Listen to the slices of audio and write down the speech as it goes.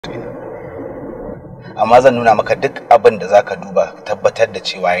amma zan nuna maka duk abin da zaka duba tabbatar da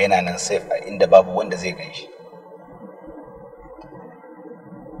cewa yana nan safe a inda babu wanda zai ganshi.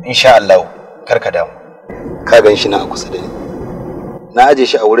 Insha Allah karka damu. Ka ganshi na a kusa da ni. Na aje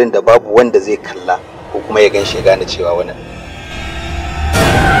shi a wurin da babu wanda zai kalla ko kuma ya ganshi ya gane cewa wannan.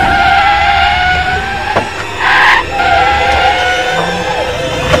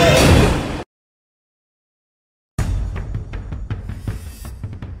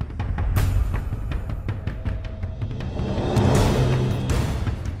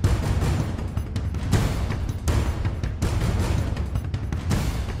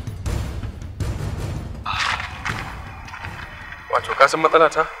 Wato ka san matsala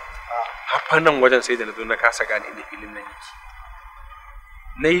ta? Haffan nan wajen sai da na zo na kasa gane inda filin nan yake.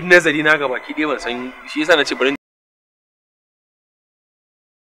 Na yi nazari na ga baki ɗaya ban san shi yasa na ce bari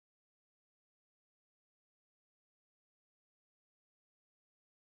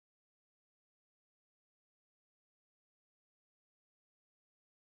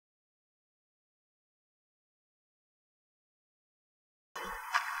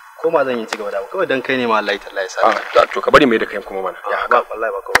koma zan yi cigaba da kawai dan kai ne ma Allah ya tallahi sa. To ka bari mai da kai kuma mana. Ya haka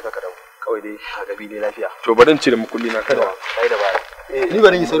wallahi ba kawai ka dawo. Kawai dai a gabi dai lafiya. To bari in cire mukulli na kada. Kai da baya. Ni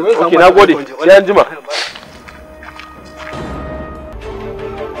bari in sarwai samu. Okay, nagode. Sai an jima.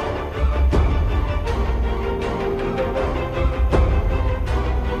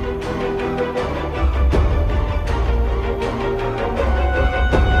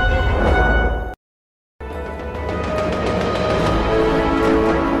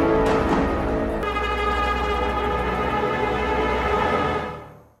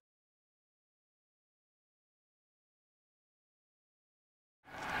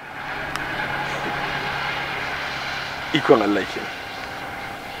 Ikon Allah ke.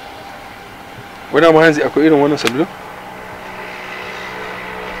 Wani ma hanzu akwai irin wannan sallo?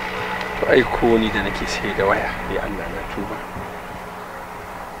 To ai ko ni da nake sai da waya, ya Allah na tuba.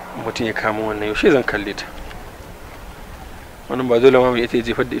 Mutum ya kama wannan yaushe zan kalle ta. Wannan ba dole ma mai ita ya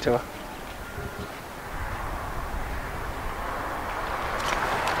jefar da ita ba.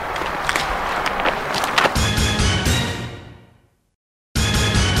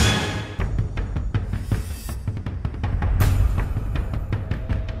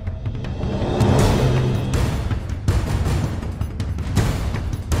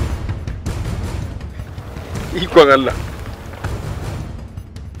 Ikon Allah.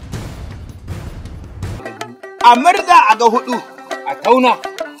 A murza a ga hudu, a tauna,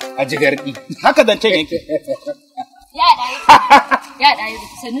 a ji gardi. Haka zancen yake. Ya ɗaya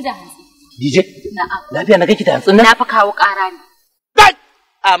sannu da hantsi. DJ? Na'am. Lafiya na kake da hantsin nan? Na fa kawo ƙara ne.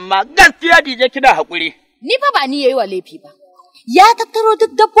 Amma gaskiya DJ kina haƙuri. Ni fa ba ni yayi wa laifi ba. Ya tattaro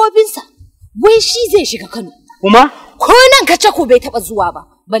duk dabbobinsa. Wai shi zai shiga Kano. Kuma? Ko nan ka ce ko bai taɓa zuwa ba,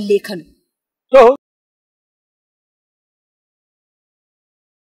 balle Kano. To.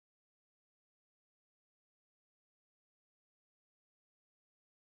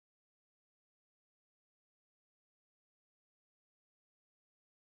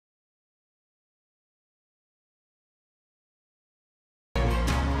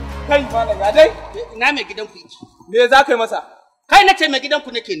 Kai malam ya dai? Ina mai gidanku yake? Me za ka yi masa? Kai nace mai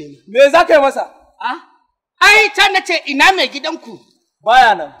gidanku nake nema. Me za ka yi masa? Ai ta nace ina mai gidanku?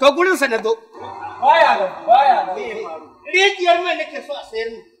 Baya nan. To gurin sa na zo. Baya nan. Rijiyar mai nake so a sayar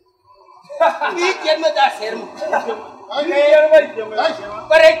mu. Rijiyar mai za a sayar mu. Rijiyar mai.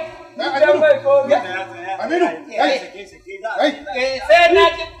 Bare. Rijiyar mai ko. Aminu. Sai na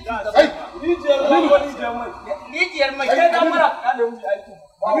ji. Rijiyar mai. Rijiyar mai. Kai da mara ka da mu aiki.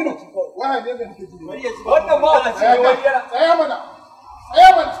 Aminu. Wai ne da kake ji. Wannan ma ka ce wai yana. Tsaya mana. Tsaya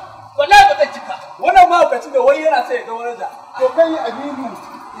mana. Wallahi ba zan cika. Wannan ma ka ce da wai yana sai ya ga wani da. To kai Aminu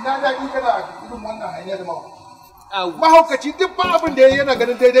ina daɗi kana irin wannan hanyar da mahaukaci. Mahaukaci duk ba abin da yana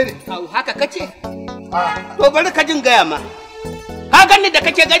ganin daidai ne. Au haka kace? To bari ka jin gaya ma. Ka gani da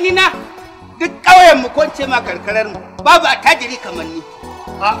kake gani na? Duk ƙauyen mu ko ce ma karkarar mu babu attajiri kamar ni.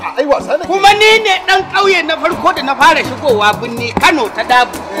 A'a ai wasa nake. Kuma ni ne dan ƙauye na farko da na fara shigowa binni Kano ta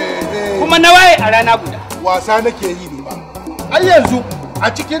Dabu. Kuma na waye a rana guda. Wasa nake yi ne ba. Ai yanzu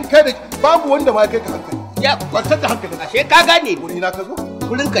a cikin kai da babu wanda ma kai ka hankali. Ya kwantar da hankali. Ashe ka gane Wuri na ka zo?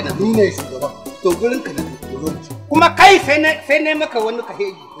 gurin ka na. Ni ne shugaba. To gurin ka na. Kuma kai sai na maka wani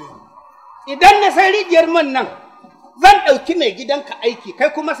kaheji. Idan na san rijiyar man nan zan ɗauki mai gidanka aiki kai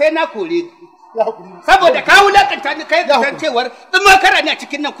kuma sai na kore ka. Saboda ka wulakanta ni kai san cewar in ma kara ni a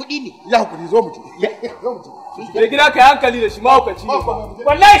cikin nan kuɗi ne. Ya hakuri zo mu ci. Zo mu ci. Mai gida ka yi hankali da shi mahaukaci ne.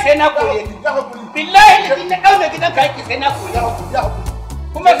 Wallahi sai na kore ni. Billahi da na ɗau mai gidanka aiki sai na kore.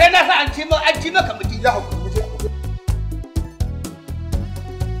 Kuma sai na sa an ci maka mutum. Ya hakuri.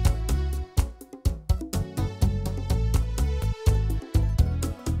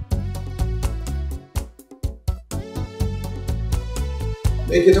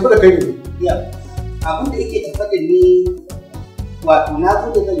 Me ke tafi da kai ne? Ya. Abin da yake tafi da ni wato na zo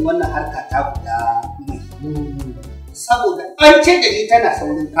da zan wannan harka ta guda mai. Saboda an ce da ni tana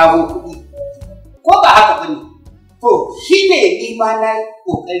saurin kawo kuɗi. Ko ba haka bane? To shine ni ma na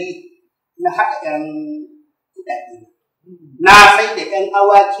kokari na haɗa ƴan kuɗaɗe. Na sai da ƴan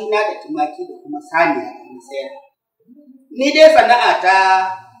awaki na da tumaki da kuma saniya na sayar. Ni dai sana'a ta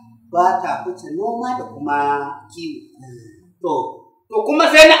ba ta fice noma da kuma kiwo. To kuma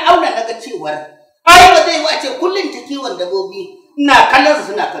sai na auna daga cewar ai ba zai wace kullum ta kiwon dabbobi ina kallon su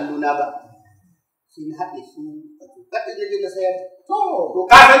suna kallo na ba. Sai na haɗe su kada na je na sayar. To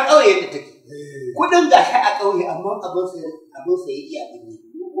ka san ƙauye da take. Kuɗin gashi a ƙauye amma abin sai iya binne.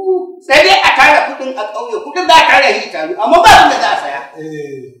 Sai dai a tara kuɗin a ƙauye kuɗin za a tara shi taru amma ba wanda za a saya.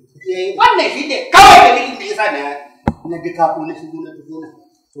 Wannan shi ne kawai dalilin da yasa na duka ko na shigo na tafi na.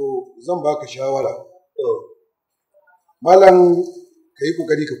 To zan baka shawara. Malam ka yi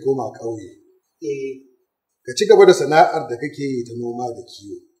kokari ka koma ƙauye. Ka ci gaba da sana'ar da kake yi ta noma da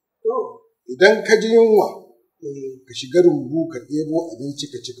kiwo. Idan ka ji yunwa ka shiga rumbu ka ɗebo abinci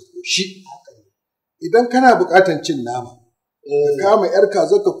ka ci ka koshi. Idan kana buƙatar cin nama ka kama 'yar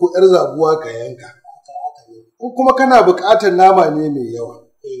kazarka ko 'yar zabuwa ka yanka. Ko kuma kana buƙatar nama ne mai yawa.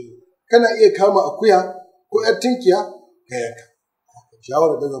 Kana iya kama akuya ko 'yar tinkiya ka yanka.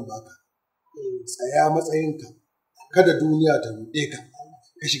 Shawarar da zan baka. Tsaya matsayinka. Kada duniya ta ruɗe ka.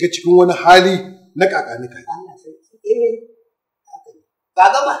 Ka shiga cikin wani hali na kakanika. Ka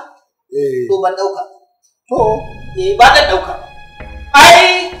gama? To ban ɗauka. Ba zan ɗauka.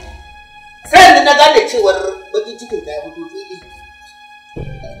 Ai sai yanzu na gane cewar bakin cikin ka ya fito fili.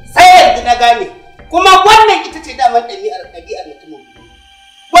 Sai yanzu na gane. Kuma wannan ita ce damar ɗabi'ar mutumin.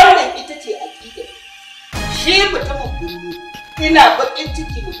 Wannan ita ce aƙidar. Shi mutumin birni ina bakin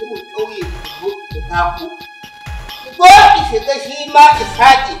ciki mutumin ƙauye da taku. Ko ki shiga shi ma ki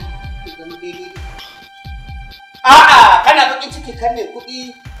sake ki zama daidai. A'a kana bakin ciki kan ne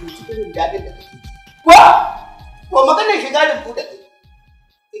kuɗi ki ci irin daɗin da kake. Ko maganar shiga rumbu da kai.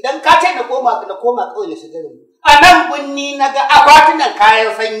 Idan ka ce na koma kawai na shiga rumbu. A nan bunni na ga akwatunan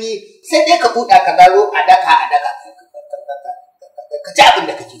kayan sanyi sai dai ka buɗa ka zaro a daka ka ci abin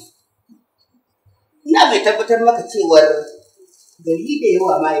da kake so. Ina mai tabbatar maka cewar gari da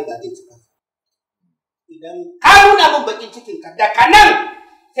yawa ma ba zai cika. Idan ka nuna min bakin cikin ka daga nan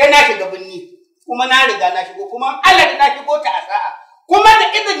sai na shiga binni kuma na riga na shigo kuma Allah da na shigo ta a sa'a kuma da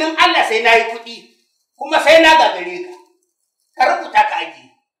izinin Allah sai na yi kuɗi kuma sai na gagare ka ka rubuta ka aji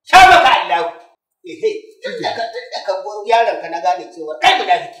sha maka Allah tun da ka yaron ka na gane cewa kai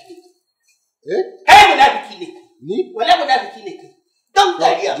munafiki ne kai munafiki ne ni wala munafiki ne kai don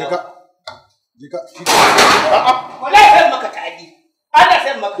gariya ma jika wala sai maka ta'adi Allah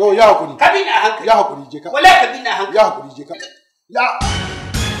sai maka to ya hakuri ka bi na hankali ya hakuri je ka wala ka bi na hankali ya hakuri je ka ya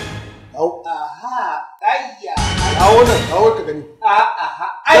au aha ayya kawo ka gani aha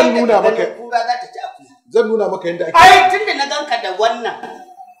zan nuna maka kura za ta ci akuya zan nuna maka yanda ake ai tunda na ganka da wannan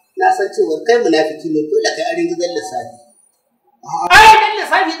na san cewa kai munafiki ne dole kai arin gidan lissafi ai dan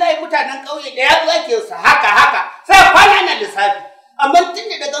lissafi zai mutanen kauye da yazo ake su haka sai kwana na lissafi amma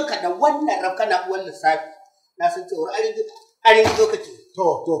tunda da ganka da wannan rafka na uwan lissafi na san cewa arin gizo kake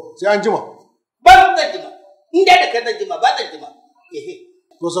to sai an jima ban zan jima in da kai zan jima ba zan jima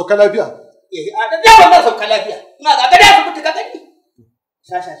to sauka lafiya a da wannan sauka lafiya ina ga gada su mutu ka gani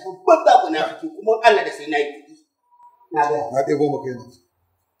shasha sun babba munafiki kuma Allah da sai nayi kudi na ɗebo maka yana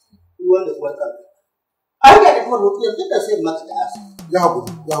ruwan da kuwar kanka an yi da kuma roƙi yanzu da sai maka da asu ya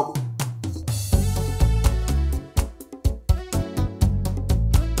haƙuri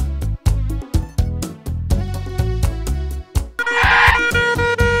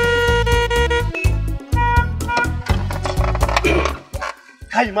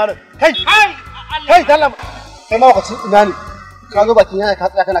kai malam kai dalla kai ma wakacin ina ne ka zo bakin yaya ka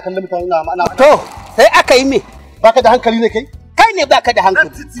tsaya kana kallon mutane na ana to sai aka yi me baka da hankali ne kai ne baka da hankali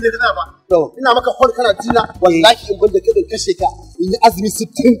titi ne da ba to ina maka hol kana jina wallahi in banda kai kashe ka in yi azumi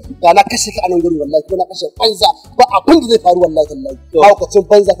 60 da na kashe ka a nan gurin wallahi ko na kashe banza ba abin da zai faru wallahi wallahi wakacin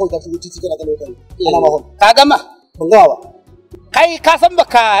banza kawai ka shigo titi kana kallon mutane ana ma hol ka gama ban gama ba kai ka san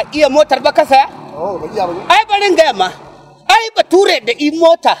baka iya motar ba ka saya ba iya ba ai barin ga ma ai bature da in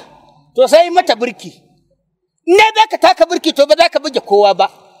mota to sai mata birki ne za ka taka birki to ba za ka buge kowa ba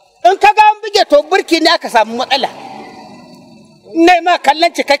in ka ga an buge to birki ne aka samu matsala ne ma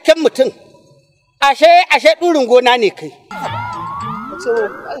kallon cikakken mutum ashe ɗurin gona ne kai ce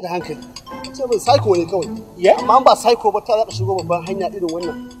ai da hankali ce mai psycho ne kawai amma ba psycho ba ta za ka shigo babban hanya irin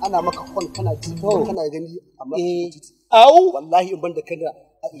wannan ana maka hon kana ji kana gani amma au wallahi in ban da kada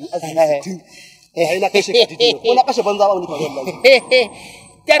azumi 60 ai na kashe ka ko na kashe banza ba wani faru wallahi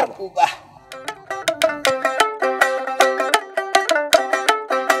Yar uba.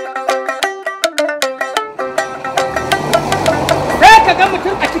 Sai ka ga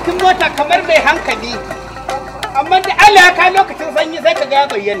mutum a cikin mota kamar mai hankali, amma da Allah ya kai lokacin sanyi sai ka ga ya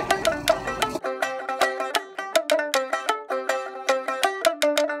bayyana.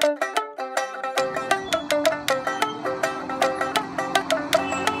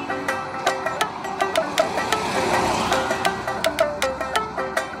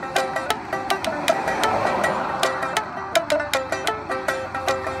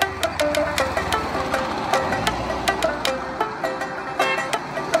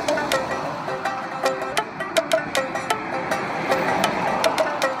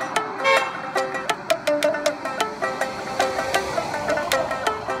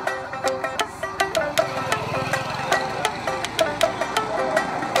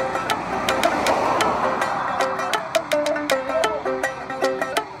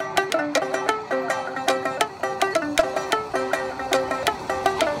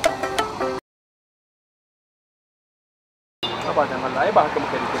 Ba da Allah ai ba haka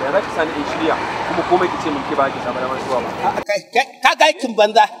muka rike da zaki sani in shirya kuma komai kice mun ke ba ki saba da mantuwa ba. Ka ga aikin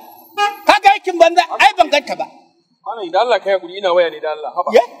banza. Ka ga aikin banza ai ban ganta ba. Malam idan Allah kai hakuri ina waya ne da Allah haba.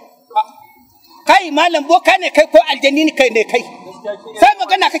 Kai malam boka ne kai ko aljanni ne kai ne kai. Sai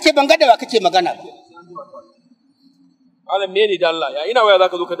magana kake ban gada wa kake magana. Malam me ne da Allah ya ina waya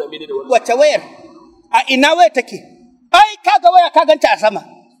zaka zo ka dame ni da wannan. Wace wayar? A ina waya take? Ai ka ga waya ka ganta a sama.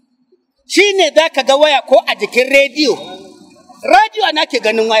 Shine zaka ga waya ko a jikin rediyo. Radio ana ke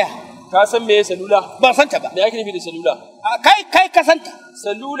ganin waya. Ka san me salula? Ban san ta ba. Me yake nufi da salula? Kai ka san ta.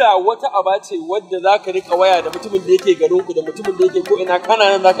 Salula wata aba ce wadda zaka rika waya da mutumin da yake garin ku da mutumin da yake ko ina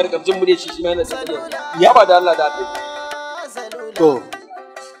kana nan zaka rika jin murya shi ma yana salula. Ya ba da Allah da Allah. To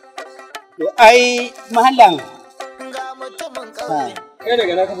ai mahallan. Kai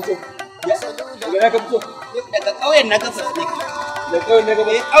daga na ka fito. Daga na ka fito. Daga ƙauyen na gabas ne. Daga ƙauyen na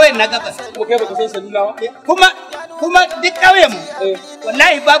gabas. Ƙauyen na gabas. Kuma kai baka san salula ba? Kuma duk ƙauyen mu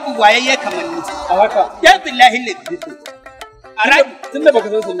wallahi babu wayayye kamar ni. A haka. Ya billahi lillahi. Tun da baka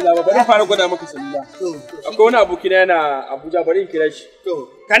san salula ba bari fara gwada maka salula. Akwai wani abokina yana Abuja bari in kira shi. To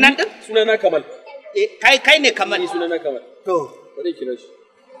kanan din? Sunana Kamal. Kai ne Kamal. Ni sunana Kamal. To bari in kira shi.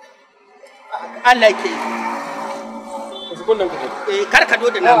 Allah ke. Wasu kunnan ka. Kar ka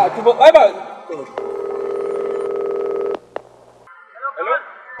do da nan. To ba ai ba.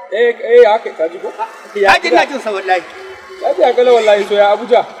 Haka ka ji ko? Ka ji na jin sa wallahi. Lafiya kala wallahi so ya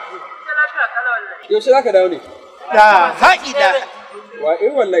Abuja. Lafiya kala wallahi. Yaushe zaka dawo ne? Da fa'ida. Wa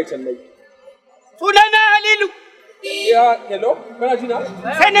wallahi tallahi. Sunana Halilu. Ya hello kana ji na?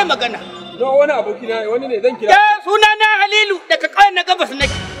 Sai ne magana. No wani abokina wani ne zan kira. Sunana Halilu daga ƙauyen na gabas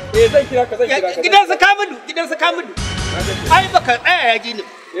nake. Zan kira ka. Gidan sa Kamilu. Ai baka tsaya ya ji ni.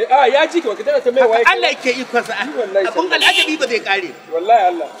 Ya ji ka tana ta mai waye. Allah yake ikon sa. Abun al'ajabi ba zai kare. Wallahi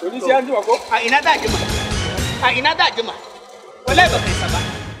Allah. To ni sai an jima ko? A ina za jima? Wallahi baka isa ba.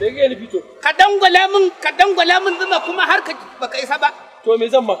 Sai ga ni fito. Ka dangwala min zuma kuma har ka baka isa ba. To me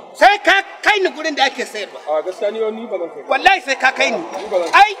zan ma? Sai ka kai ni gurin da ake sayarwa. A gaskiya ni ba zan kai. Wallahi sai ka kai ni.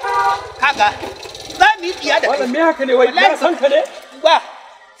 Ai kaga za mu yi tsiya da kai. Wannan me haka ne wai ka san ka ne? Ba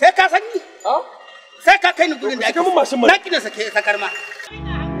sai ka san ni. Sai ka kai ni gurin da ake. Na Na kina sake sakar ma.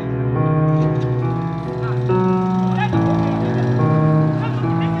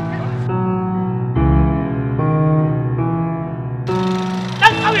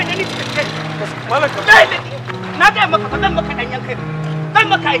 Na ga maka fa zan maka danyen kai. Zan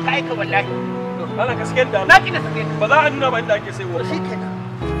maka aika wallahi. Allah gaskiyar da Na kina sake. ba za a nuna ba inda ake saiwa. Shikenan.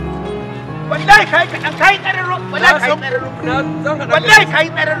 Wallahi kai tsararo. Wallahi kai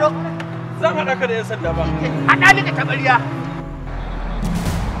tsararo. Zan hada ka da yan sanda ba. Hada ni da tabariya.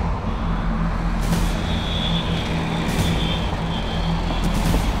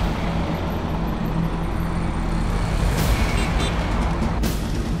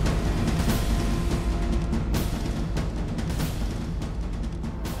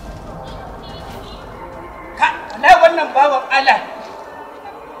 Wannan bawan Allah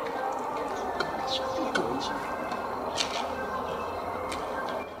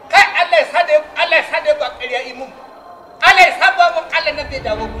kai Allah ya sade ba ƙarya imu Allah ya saba mun Allah na zai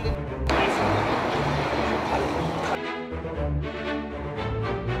dawo gurin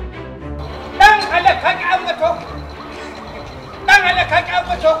dan Allah ka ki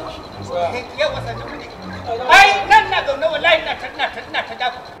ambato ya wasa da kudi ai nan na zaune wallahi na ta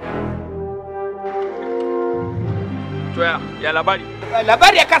daku. To ya labari?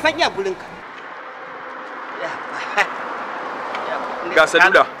 Labari ya kasan iya burinka. Ga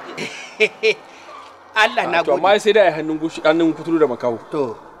salula. Allah na to gode. amma sai dai ai hannun kuturu da makaho.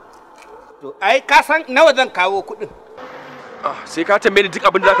 To ai ka san nawa zan kawo kuɗin? Sai ka tambaye ni duk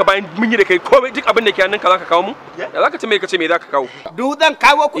abin da zaka bayan mun yi da kai komai duk abin da ke hannunka zaka kawo mu? Da zaka tambaye ka ce me zaka kawo? Duk zan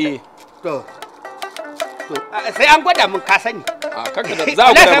kawo kuɗin. To sai an gwada mun ka sani. Kanka da za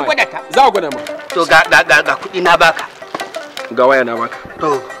a gwada ma. Za a gwada ma. To ga kuɗi na baka. Ga waya na baka.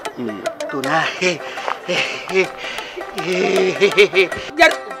 To na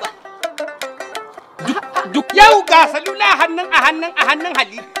duk yau ga salula a hannun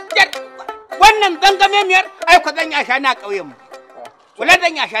Halilu. Wannan zangame miyar aiko zan ya sha na ƙauyen mu. Wala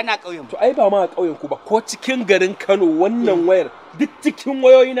zan ya sha na ƙauyen mu. To ai ba ma a ƙauyen ku ba ko cikin garin Kano wannan wayar duk cikin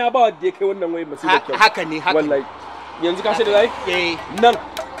wayoyi na ba wanda ya kai wannan wayar masu da kyau. Haka ne haka. Wallahi. Yanzu ka sai da zai? Nan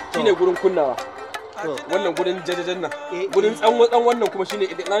shine gurin kunnawa. Wannan gurin jajajen nan. Gurin tsan wannan kuma shine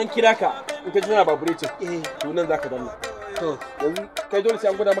idan an kira ka in ka ji na vibrating. To nan zaka danna. To yanzu kai dole sai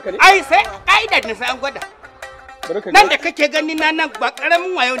an gwada maka ne? Ai sai kaidar ne sai an gwada. Nan da kake gani na nan ba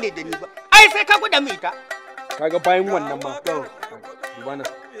karamin wayo ne da ni ba. Ai sai ka gwada mu ita. Kaga bayan wannan ma. Duba nan.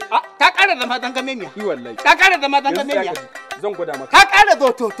 Ta ƙara zama zangame miya. Yi wallahi. Ta ƙara zama zangame miya. Zan gwada maka. Ta ƙara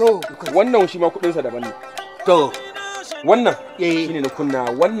zo to. Wannan shi ma kuɗin sa daban ne. To. Wannan shine na kunna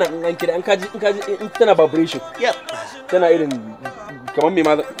wannan in an kira in kaji in tana vibration. Tana irin kamar me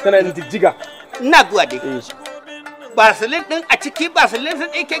ma tana irin jijjiga. Ina zuwa dai. Basilin din a ciki basilin sun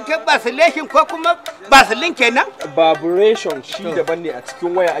ɗin basilation ko kuma basilin kenan? Vibration shi daban ne a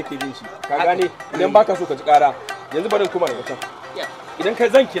cikin waya ake jin shi. Ka gane idan baka so ka ji ƙara yanzu barin kuma daga can. Idan kai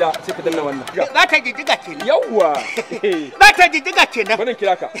zan kira sai ka danna wannan. Za ta jijjiga kenan. Yawwa. Za ta jijjiga kenan. Barin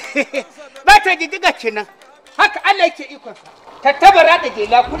kira ka. Za ta jijjiga kenan. Haka Allah yake ikon sa. Tattabara da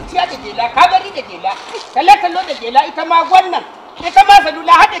jela, kurciya da jela, kabari da jela, talotalo da jela, ita ma wannan. Ita ma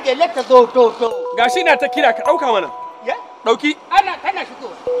salula har da jela ta zo to. Gashi na ta kira ka ɗauka mana. Ɗauki. Tana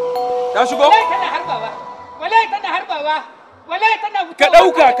shigowa. Ta shigo? Wallahi tana harbawa. Wallahi tana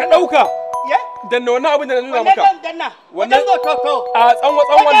fitowa. Ka ɗauka. Danna wannan abin da na nuna maka. Wannan zo to. A tsanwa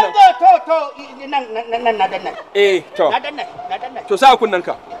wannan. Wannan to. Nan na danna. To. Na danna. To sa kunnan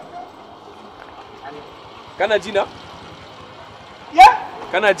ka. Kana ji na?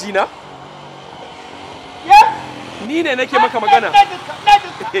 Kana ji na? Ni ne nake maka magana.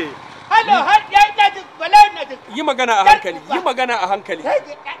 Halo, har yayi na duk wallahi na duk. Yi magana a hankali.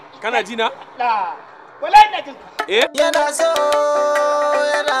 Kana ji na? Wallahi na duk. Yana so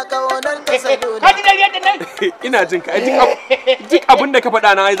yana kaunar ta salula. Ka ji dariya da nan? Ina jin ka. Duk abin da ka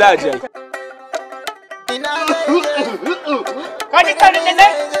faɗa na ai za a ji ai. Ka ji tarin da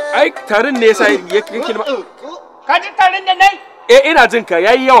nan? Ai tarin ne yasa yake ma. Ka ji tarin da nan? Ina jin ka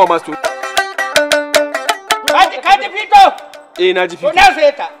yayi yawa masu. Ka ji fito? Na ji fito. To na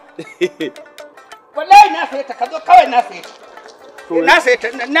saye ta. Wallahi na saye ta, ka zo kawai na saye ta. Na saye ta,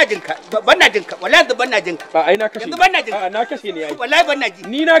 na jinka, ban na jinka, wallahi ban na jinka. Ai na kashe. Yanzu ban na jinka. Na kashe ne ai. Wallahi ban na ji.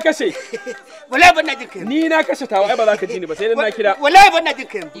 Ni na kashe. Wallahi ban na jinka. Ni na kashe tawa ai ba za ka ji ni ba sai dan na kira. Wallahi ban na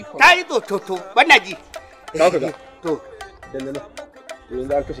jinka. Ta yi to, ban na ji. Ka ga. To. Dan nan.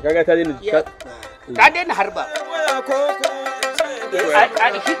 Yanzu an kashe kaga ta daina ji. Ka daina harba.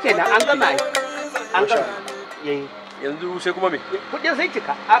 Shi kenan an gama ai. An gama. Yanzu sai kuma me? Kudin sun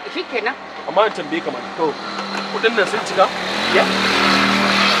cika. Shi kenan. Amma an tambaye ka mana. To. Kudin nan sun cika?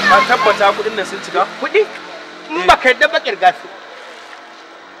 Ka tabbata kudin nan sun cika? Kudi? In ba ka yadda ba kirga su.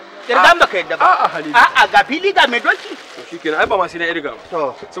 Kirgan ba ka yadda ba. A'a Halil. A'a ga fili ga mai doki. To shikenan ai ba ma sai na irga ba.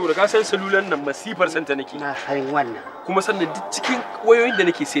 To. Saboda ka san salulan nan masifar santa nake. Na san wannan. Kuma sannan duk cikin wayoyin da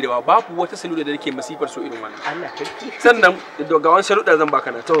nake sayarwa babu wata salula da nake masifar so irin wannan. Allah sarki. Sannan ga wani sharuɗa zan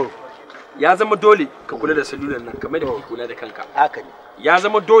baka na. To. Ya zama dole ka kula da salulan nan kamar da kake kula da kanka. Haka ne. Ya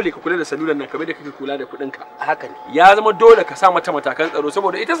zama dole ka kula da salulan nan kamar da kake kula da kuɗinka. Haka ne. Ya zama dole ka sa mata matakan tsaro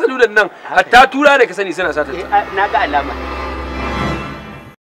saboda ita salulan nan hatta tura da ka sani suna sata. Na ga alama.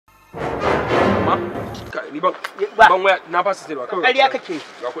 Amma ni ban waya na fasa sayarwa kawai. Ƙarya kake.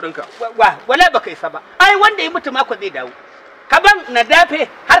 Ga kuɗinka. Wala baka isa ba. Ai wanda ya mutu mako zai dawo. Ka ban na dafe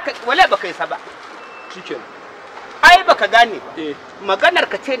har ka wala baka isa ba. Shikenan. Ai baka gane ba. Maganar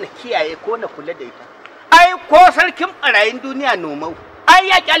ka ce na kiyaye ko na kula da ita. Ai ko sarkin barayin duniya nomau. Ai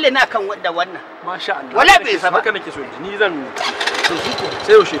ya kyale na kan wanda wannan. Masha Allah. Wala bai isa ba. Haka nake so ni zan to shike.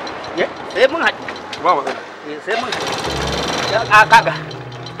 sai yaushe. Sai mun haɗu. Ba matsala. Sai mun haɗu. A kaga.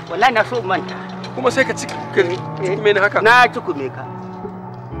 Wallahi na so manta. Kuma sai ka cikume ni haka. Na cikume ka.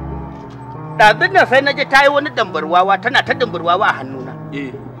 Ɗazun nan sai na je ta yi wani dambarwawa tana ta dambarwawa a hannuna.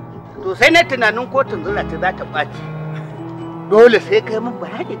 To sai na tunanin kotun zura ta za ta ɓaci. Dole sai kai mun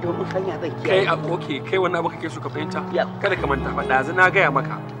bayani domin sanya zan kiyaye. Kai wannan abu kake so ka fahimta? Kada ka manta fa ɗazu na gaya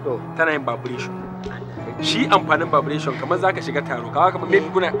maka. Tana yin vibration. shi amfanin vibration kamar zaka shiga taro kaga kamar maybe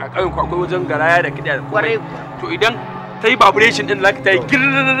kuna a ƙauyen ku akwai wajen garaya da kiɗa da kwarai to idan ta yi vibration din zaka ta yi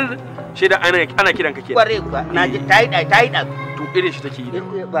girrrr shi da ana kiran ka kenan kwarai kuwa naji ta yi da to irin shi take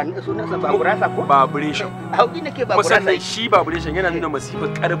yi ba ni sunan sa baburasa ko vibration hauki nake baburasa musamman shi vibration yana nuna masifar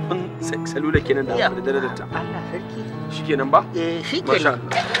karfin salula kenan da darajarta Allah sarki shikenan ba shikenan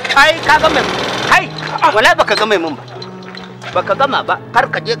ai kaga mai kai wallahi baka ga mai mun ba baka gama ba kar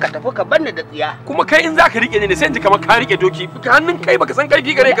ka je ka tafi ka banni da tsiya kuma kai in zaka rike ne sai in ji kamar ka rike doki hannun kai baka san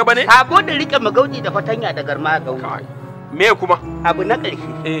karfi gare ka bane sabo da rike magauji da fatanya da garma gauni me kuma abu na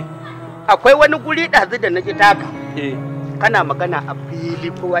ƙarshe akwai wani guri ɗazu da naji taka kana magana a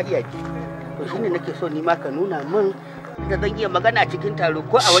fili kowa iya ji to shine nake so ni ma ka nuna min da zan iya magana cikin taro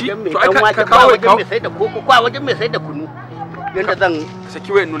ko a wajen mai dan wake ko a wajen mai sai da koko ko a wajen mai sai da kunu yanda zan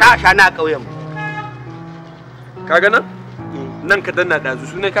saki wayan nuna tasha na ƙauyen kaga nan ka danna dazu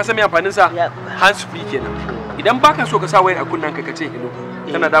sunan ka san me amfanin sa hands free kenan idan baka so ka sa wayar a kunnan ka kace hello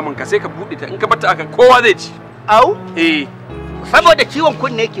tana damun ka sai ka bude ta in ka barta aka kowa zai ci au saboda ciwon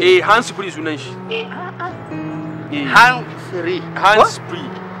kunne yake hands free sunan shi hands free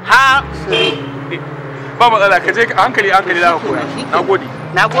ba matsala ka je hankali za ka koya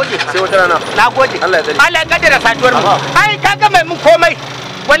nagode sai wata rana nagode Allah ya tsare Allah ya kaddara saduwar mu ai kaga mai mun komai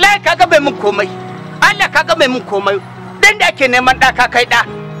wallahi kaga mai mun komai Allah kaga mai mun komai dan da ake neman da ka kai da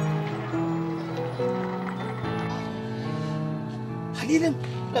Halilin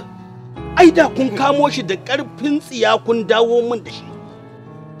ai da kun kamo shi da karfin tsiya kun dawo min da shi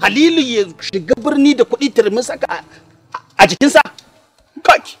Halilu ya shiga birni da kuɗi turmin saka a jikinsa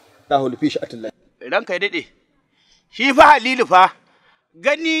kaki ta hulfi shi atullahi ranka ya dade shi fa Halilu fa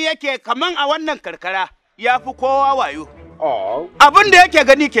gani yake kaman a wannan karkara ya fi kowa wayo abin da yake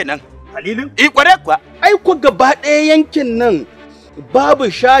gani kenan Halilin? Kware kuwa. Ai ku gaba ɗaya yankin nan babu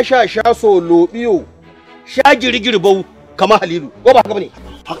sha solobiyo sha girgirbau kamar Halilu. Ko ba haka bane?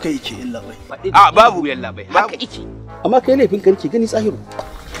 Haka yake illa bai. A babu yalla bai. Haka yake. Amma kai laifin kan ke gani tsahiru.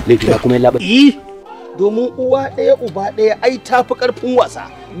 Laifin kuma yalla bai. Domin uwa ɗaya uba ɗaya ai tafi ƙarfin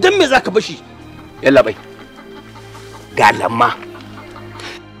wasa. Dan me zaka bashi? Yalla bai. Ga lamma.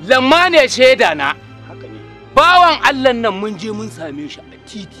 Lamma ne shaida na. Haka ne. Bawan Allah nan mun je mun same shi a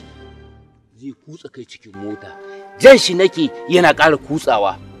titi. Zai kutsa kai cikin mota jan shi nake yana ƙara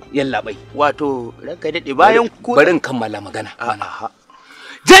kutsawa yalla bai wato ranka dade bayan barin kammala magana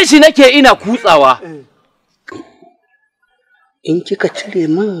jan shi nake ina kutsawa in kika cire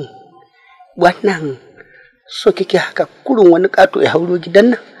min wannan so kike haka kurun wani kato ya hauro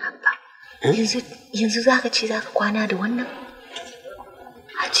gidan nan yanzu zaka ce zaka kwana da wannan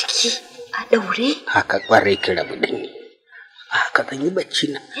a ciki a daure haka kware ki rabu da ni haka zan yi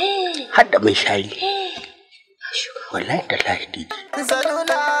bacci na har da mai shari wallahi da lahidi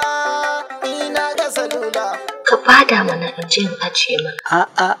salula ina ga salula ka bada mana in je in ace mana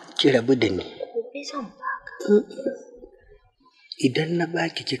a'a ki rabu da ni gobe zan baka idan na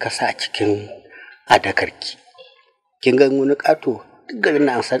baki kika sa a cikin adakarki kin ga wani kato duk garin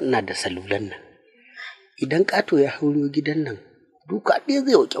nan san ina da salulan nan idan kato ya hauro gidan nan duka ɗaya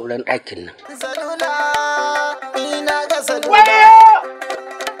zai wa kyauran ɗakin nan salula ina ga salula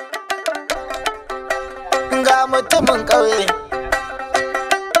ga mutumin ƙauye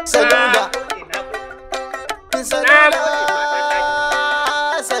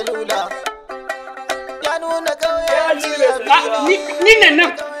salula ya nuna ƙauye ni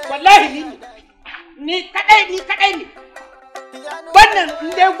nan wallahi ni kadai ne wannan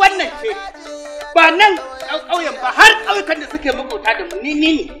dai wannan ce ba nan ƙauyen ba har ƙauyukan da suke makauta da mu ni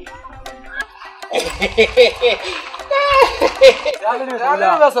ne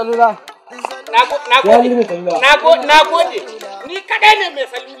salula na gode ni kadai ne mai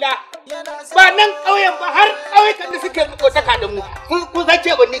salula ba nan ƙauyen ba har ƙauyukan da suke makauta da mu kun san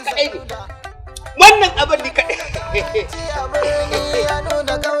cewa ni kadai ne wannan abin ni kadai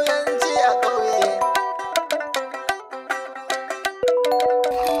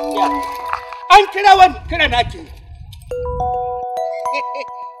an kira wani kira naki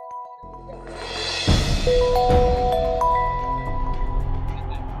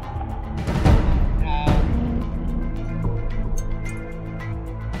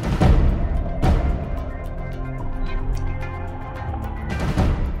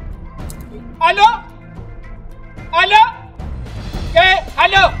Alo? Alo?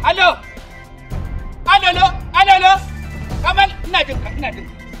 Alo? Alo? Alo? Kamal, ina jinka.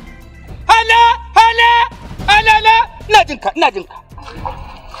 Alo? Ina jinka.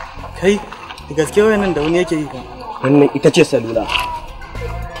 Kai, gaske wayannan da wani yake yi ka? Wannan ita ce salula.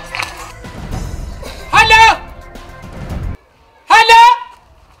 Alo?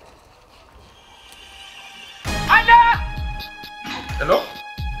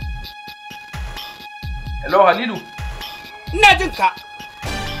 Hello Halilu. Ina jin ka.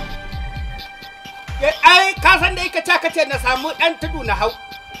 Ai ka san da yake kace na samu dan tudu na hau.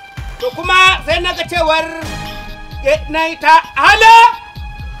 To kuma sai na ga cewar na yi ta hala.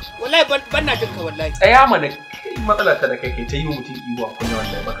 Wallahi ban na jin ka wallahi. Tsaya mana matsala ta da kai ta yi mutum iwa kunya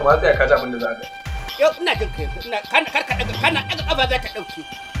wallahi baka ba tsaya ka ji abin da za ka. Yau ina jin kai kar ka daga kana daga kaba za ta dauke.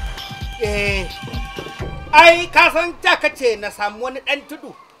 Ai ka san kace na samu wani dan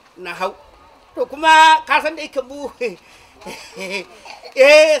tudu na hau. To kuma ka san da yake mu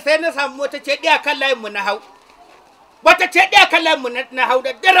sai na samu wata ce ɗaya kan layin mu na hau. Wata ce ɗaya kan layin mu na hau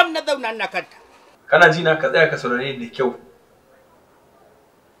da daram na zauna na kanta. Kana ji na ka tsaya ka saurare da kyau.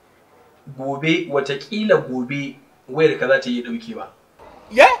 Gobe watakila gobe wayar ka za ta yi dauke ba.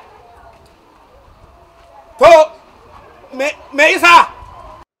 Ye? To me yasa?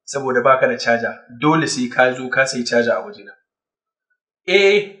 Saboda baka da caja, dole sai ka zo ka sai caja a wajena.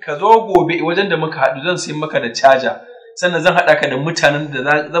 Ka zo gobe wajen da muka haɗu zan sai maka da caja. Sannan zan haɗa ka da mutanen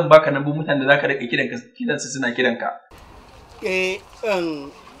da zan baka nambu mutanen da za ka riƙa kiransu suna kiranka.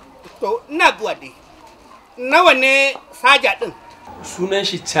 To ina zuwa dai. Nawa ne saja ɗin? Sunan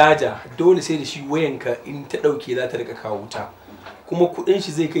shi caja, dole sai da shi wayanka in ta ɗauke za ta riƙa kawo wuta. Kuma kuɗin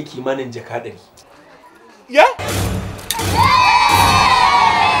shi zai kai kimanin jaka 100. Ya?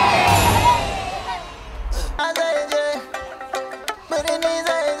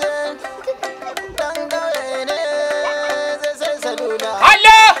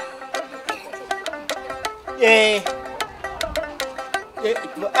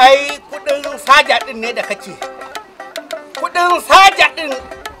 Ai kudin saja din ne da kace. Kudin saja din.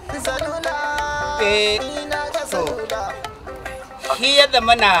 So. Shi ya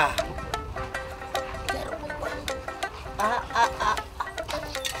zama na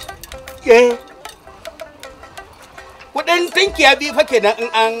kudin tinkiya biyu fa kenan in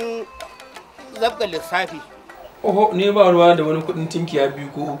an zabga lissafi. Oho, ne ba ruwa da wani kudin tinkiya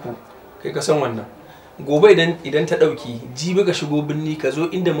 2 ko 3. Kai ka san wannan. Gobe idan ta dauki jibi ka shigo binni ka zo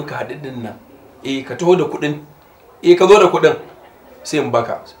inda muka haɗu din nan ka taho da kuɗin ka zo da kuɗin sai in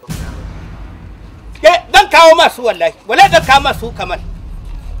baka zan kawo masu wallahi zan kawo masu kamar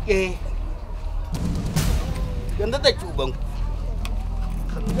yanzu da cuban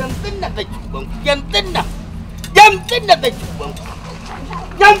yanzu na da cuban yanzu na da cuban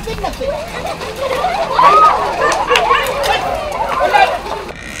yanzu na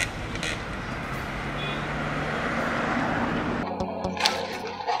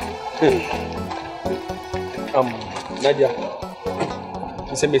Nadia,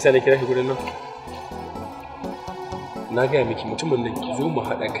 kin san me yasa na kira ki gurin nan? Na gaya miki mutumin nan ki zo mu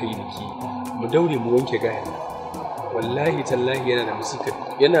haɗa kai da ki mu daure mu wanke gayan. Wallahi tallahi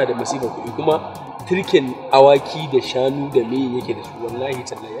yana da masifar kuɗi kuma turken awaki da shanu da me yake da su wallahi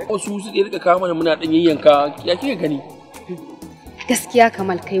tallahi. Wasu su rika kawo mana muna ɗan yayyanka ya kika gani? Gaskiya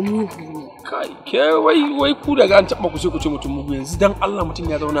Kamal kai mugu ne. Kai ke wai ku daga an taɓa ku sai ku ce mutum mugu yanzu dan Allah mutum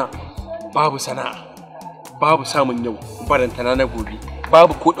ya zauna babu sana'a. Babu samun yau barantana na gobe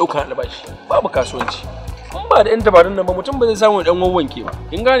babu ko ɗaukar albashi babu kasuwanci in ba da yan dabarun nan ba mutum ba zai samu dan wanwanke ba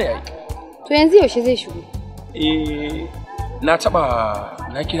kin gane ai to yanzu yaushe zai shigo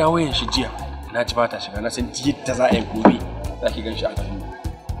na kira wayan shi jiya na ji ba ta shiga na san yadda za a yi gobe za ki gan shi a garin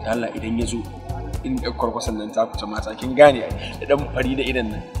da Allah idan ya zo in ɗan kwarkwasan nan ta kuce mata kin gane ai da dan fari da idan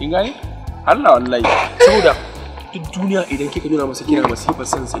nan kin gane Allah wallahi saboda duk duniya idan kika nuna masa kira masifar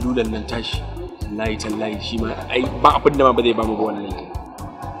san salulan nan tashi wallahi tallahi shi ma ai ba abin da ma ba zai ba mu ba wannan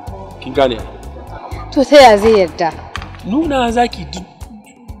kin gane to ta ya zai yarda nuna zaki duk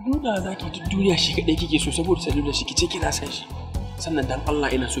duniya shi kadai kike so saboda salular shi kice kina san shi sannan dan Allah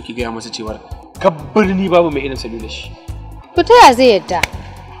ina so ki ga masa cewa kabbirni babu mai irin salular shi to ta ya zai yarda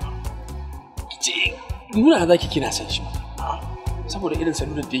kice nuna zaki kina san shi saboda irin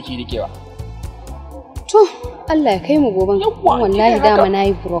salular da yake rikewa to Allah ya kai mu goban wallahi dama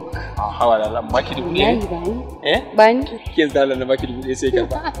nayi brok hawa da Allah baki dubu ne bani kin zalla na baki dubu sai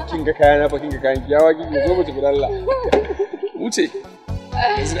karba kin ga kaya na fa kin ga kayan kiyawa kin zo mu tafi Allah wuce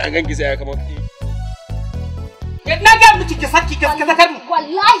yanzu an ganki sai ya kamar na ga miki ki saki ka zakar mu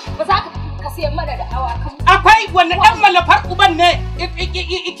wallahi ba za ka sai mana da awakan akwai wannan dan malafar uban ne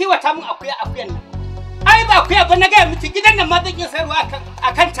iki wata mun akuyan nan ai ba akuya ba na ga miki gidan nan ma zan iya sayarwa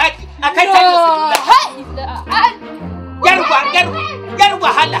akan taki yar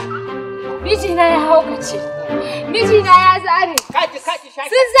wahala mijina ya haukace mijina ya zare kaji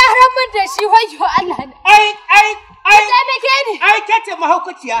sun zara min da shi wayo Allah ne ai kace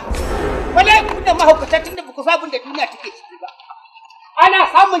mahaukaciya wallahi ku da mahaukata tunda ba ku sabun da duniya take ciki ba ana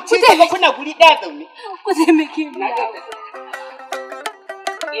samun ci gaba kuna guri daya zaune ku taimake mu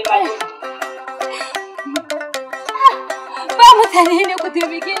ba mutane ne ku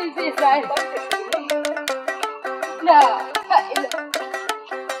taimake ni zai sare. Na, ha'ila.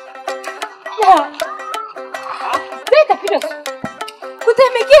 Ya, zai tafi da su. Ku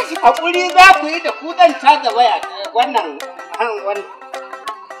taimake shi. Hakuri za ku yi da ku zan caza waya wannan.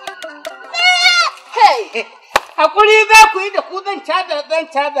 Hey, hakuri za ku yi da ku zan caza a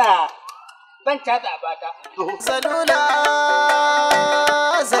bata.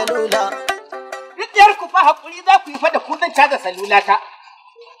 Salula. Rijiyar ku fa hakuri za ku yi fa da ku zan caza salula ta.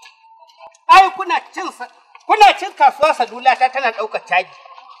 Ai kuna cin kasuwa salula ta tana ɗaukar caji.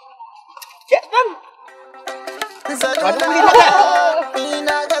 Ke zan.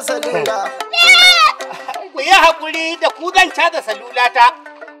 Ina ga salula. Ku yi hakuri da ku zan caza salula ta.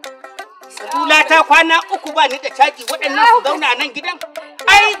 Salula ta kwana 3 ba ni da caji waɗannan su zauna nan gidan.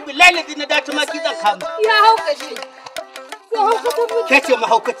 Ai bilal na dace ma zan kama. Ya haukace. Ke ce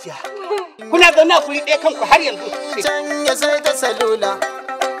mahaukaciya. Kuna zauna ku ɗaya kanku har yanzu. Can ya sai da salula.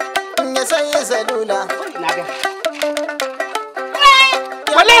 Ya sai salula. Na ga.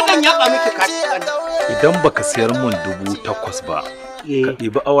 Wallahi zan yaba miki kaci. Idan baka sayar mun 8,000 ba, ka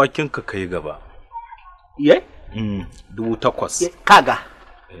ɗibi awakinka kai gaba. Ye? 8,000. Kaga.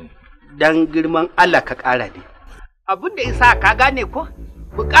 Dan girman Allah ka ƙara ne. Abin da isa ka gane ko?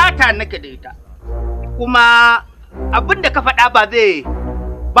 Bukata nake da ita. Kuma abin da ka faɗa ba zai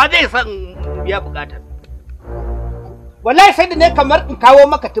san biya bukata. Wallahi sai da ne kamar in kawo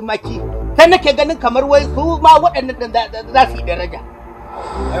maka tumaki. Sai nake ganin kamar wai su ma waɗannan za su yi daraja.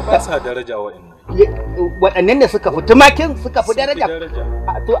 Ai ba sa daraja waɗannan. Waɗannan ne suka fi tumakin suka fi daraja.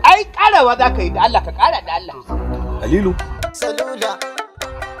 To ai ƙarawa za ka yi da Allah ka ƙara da Allah. Halilu. Salula.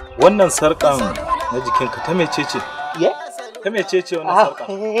 Wannan sarƙan na jikinka ta mecece? Ye? Ta mecece wannan sarƙan?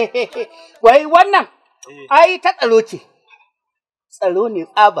 Wai wannan? Ai ta tsaro ce. Tsaro ne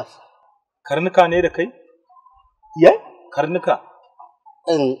tsabas. Karnuka ne da kai? Ye? Karnuka?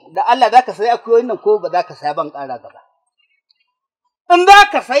 Da Allah za ka sayi akuyoyin nan ko ba za ka saya ban ƙara gaba. In za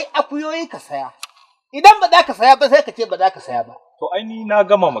ka sayi akuyoyi ka saya. Idan ba za ka saya ba sai ka ce ba za ka saya ba. To ai ni na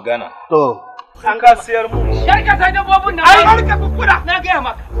gama magana. To. An ka siyar mu. Karka sai dabbobin nan. Ai karka kuskura. Na gaya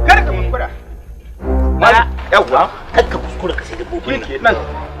maka. Karka kuskura. Yawwa. Karka kuskura ka sai dabbobin nan.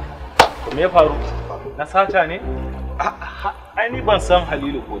 To me ya faru? Na sata ne? Ai ni ban san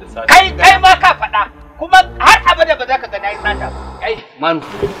Halilu ko da sata. Kai ma ka faɗa. Kuma har abada ba za ka ga nayi sata ba. Kai manu.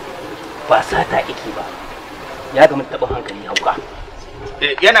 Ba sata yake ba. Ya ga mun taɓa hankali hauka.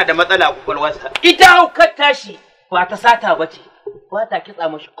 Yana da matsala a kwakwalwarsa. Ita haukar tashi ba ta sata ba ce. Ba ta kitsa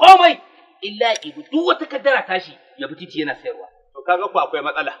mashi komai. Illa ibu duk wata kaddara tashi ya bi titi yana sayarwa. To kaga ku akwai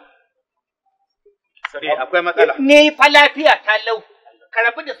matsala. Akwai matsala. Ne fa lafiya ta lau. Ka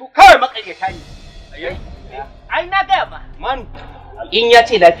rabu da su kawai makaryata ne. Ai na gaya ma. Manu. In ya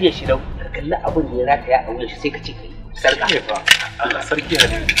ce lafiyar shi lau, ka kalli abin da ya rataya a wuyan shi sai ka ce kai. Sarka. Allah sarki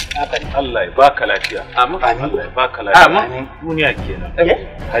Halilu. Allah ya baka lafiya. Amin. Allah ya baka lafiya. Amin. Duniya kenan.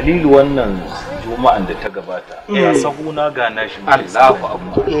 Halilu wannan juma'an da ta gabata. Ya sahuna ga nashi. Allahu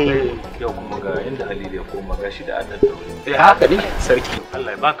akbar. Yau kuma ga inda Halilu ya koma gashi da addan daure. Haka ne sarki.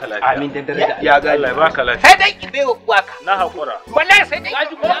 Allah ya baka lafiya. Amin da daraja. Ya ga Allah ya baka lafiya. Sai dai ibe waka. Na hakura. Wallahi sai dai.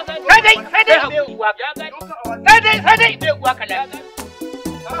 Sai dai ibe waka. Sai dai ibe waka lafiya.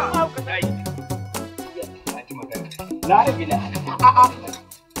 Na rabila.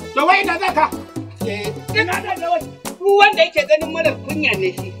 To wai da zaka? Ina da wani. Duk wanda yake ganin marar kunya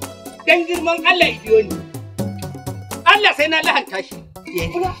ne shi. Dan girman Allah ya biyo ni. Allah sai na lahanta shi.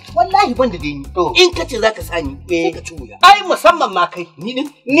 Wallahi ban da dai ni. In ka ce zaka sani sai ka ci wuya. Ai musamman ma kai.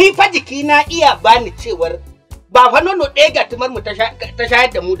 Ni fa jiki na iya bani cewar ba fa nono ɗaya ga tumar mu ta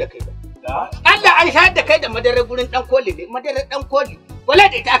shayar da mu da kai ba. Allah an shayar da kai da madarar gurin dan koli ne. Madarar dan koli. Wala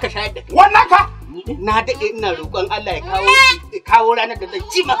da ita aka shayar da kai. Wannan ka? Na daɗe ina roƙon Allah ya kawo ranar da zan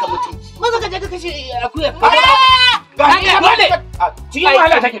ci maka mutunci. Maza ka je ka kashe akuya. Ga ni dole. Cikin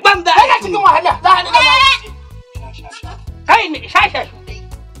wahala take. Ban da ai cikin wahala. Za a da kai ne shashashu dai.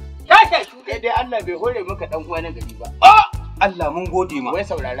 Shashashu dai Allah bai hore maka dan uwa na gari ba. Allah mun gode ma. Wai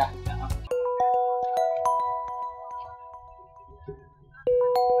saurara.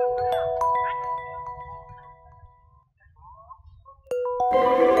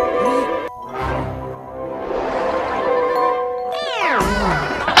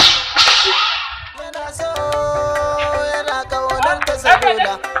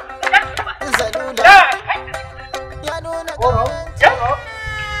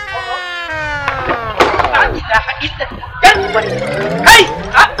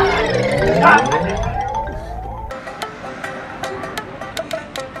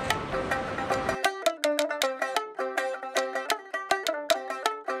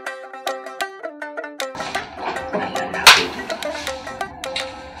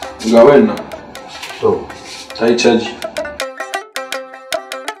 Ga wayan nan. To, ta yi caji.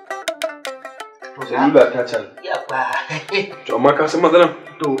 Salula ta caji. To amma ka san matsalan?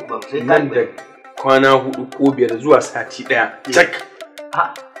 To, ban sai nan da kwana 4 ko 5 zuwa sati 1. Cak.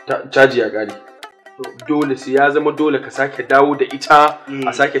 Caji ya gari. Dole sai ya zama dole ka sake dawo da ita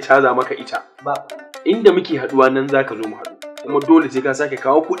a sake caza maka ita. Inda muke haduwa nan zaka zo mu haɗu. Kuma dole sai ka sake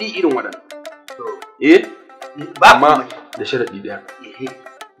kawo kuɗi irin waɗannan. Amma da sharaɗi ɗaya.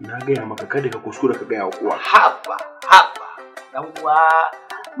 Na gaya maka kada ka kuskura ka gaya wa kowa. Haba dan uwa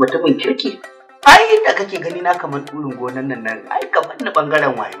mutumin kirki. Ai da kake gani na kamar turin gonan nan ai kamar na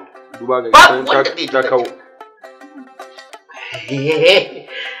bangaren wayo. Duba ga ta kawo.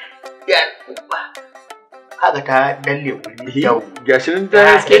 Ya haka ta dalle kuli yau. Gashi nan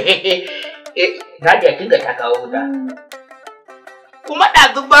ta haske. Nadia kinga ta kawo wuta. Kuma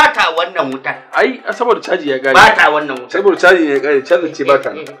ɗazu ba ta wannan wutar. Ai, saboda caji ya gare. Ba ta wannan wutar. Saboda caji ya gare, caji ce ba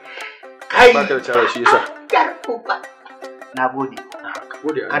ta nan. Kai. Ba ka da caji shi yasa. Na gode.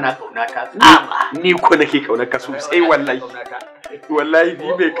 Kana kauna ta. Ni ko nake kaunar ka sosai wallahi. Wallahi ni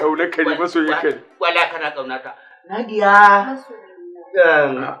mai kaunar ka ne masoyin ka ne. Wallahi kana kauna ta. Nadia.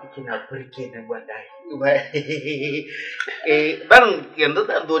 Kina burge ni wallahi. Ban yanzu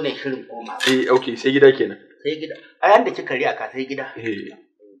zan zo ne shirin koma. Okay, sai gida kenan. Sai gida. A yanda kika riya ka sai gida.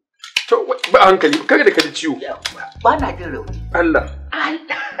 To ba hankali, kaga da kaji ciwo. Ba na jin rauni. Allah.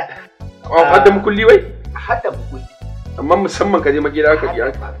 Hadda mukulli wai? Hadda mukulli. Amma musamman ka je magida ka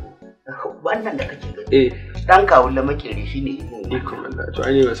biya. Wannan da kake gani. Dan kawun da makeri shine iko Allah. To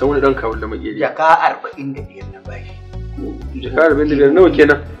ai ba san wani dan kawun da makeri. Jaka 45 na bashi. Jaka 45 nawa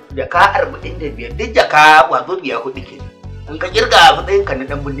kenan? Jaka 45 duk jaka wazo biya 4 kenan. In ka kirga a matsayin ka na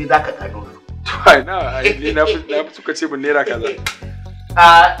dan bunni zaka gano su. To ai na ai ni na fi suka ce mun naira kaza.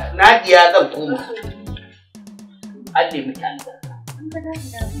 Nadia zan koma. Allah mutane.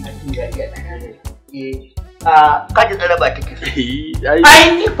 Kaji tsaraba take so.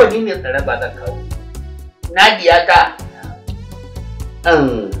 Ai ni fa ni ne tsaraba zan kawo. Nadia ta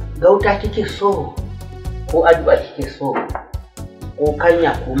gauta kike so ko aduba kike so ko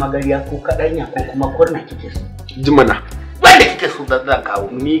kanya ko magariya ko kadanya ko kuma kurna kike so. Jimana. Wanda kike so zan kawo.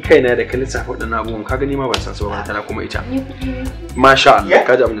 Ni kaina da ka lissafa wadannan abubuwan ka gani ma ban san sauran tana kuma ita. Masha Allah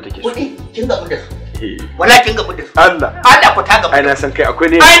ka ji abin da take so. Kudi kin gabu da su. Wala kin gabu da su. Allah. Allah ku ta gabu. Ai na san kai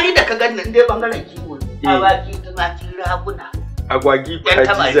akwai ne. Ai ni da ka gani dai bangaren kiwo. Awaki tumaki raguna. Agwagi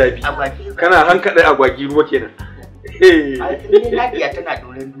kaji zabi. Kana hankada agwagi ruwa kenan. Ai ni Nadia tana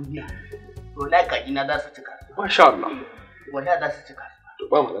doren duniya. To na kaji na za su cika. Masha Allah. Wala za su cika. To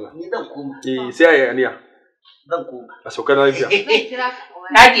ba matsala. Ni zan koma. Sai ayi aniya. Zan koma. A saukar lafiya.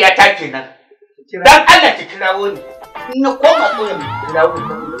 Nadia ta kenan. Dan Allah ki kirawo ni. In na koma ko yanzu kirawo ni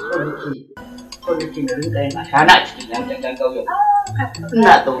so nake na rinka yin ashana a cikin yankin ƙauyen.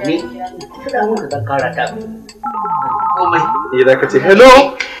 Ina zaune kirawo da zan kara ta. Komai. Idan ka ce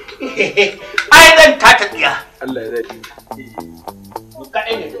hello. Ai zan ta tsiya. Allah ya daɗi.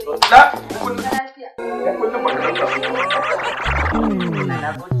 Kaɗai ne da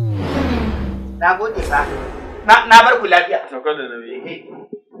Na gode fa. Na bar ku lafiya. Saukar da nauyi.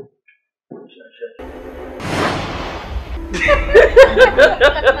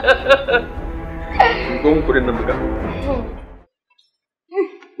 Gon kudin nan buga.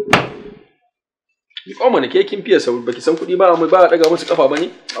 Ni koma ne ke kin fiye sauri baki san kudi ba a daga musu kafa bane?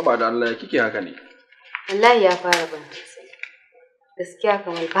 Ba da Allah kike haka ne. Wallahi ya fara ban. Gaskiya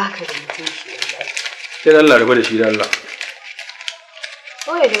kamar baka da mutunci. Sai Allah rabu da shi da Allah.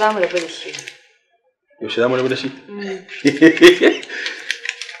 Ko ya za mu rabu da shi. Yaushe za mu rabu da shi?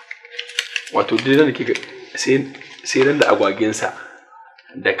 Wato dai da kike sai ran da agwagensa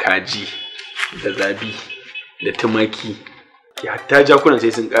da kaji da zabi da tumaki ki hatta jakunan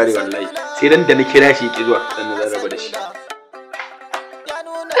sai sun kare wallahi sai ran da na kira shi yake zuwa sannan zan raba da shi.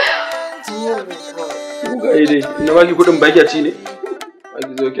 Ga dai ina baki kudin baki a ci ne?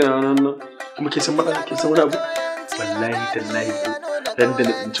 Baki zo kina nan kuma ke san matsala ke san wani abu wallahi tallahi ran da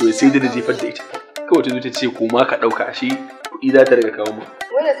na tsinci sai da na jefar da ita kawai ta zo ta ce ko ma ka dauka shi kuɗi za ta riga kawo mu.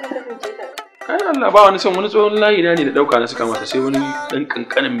 Wanda sun kasance ta. Kai Allah ba wani son wani tsohon layi na ne da dauka na suka mata sai wani dan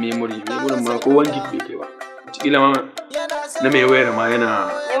kankanin memory ma ko 1 gig bai kai ba. Kila ma na mai wayar ma yana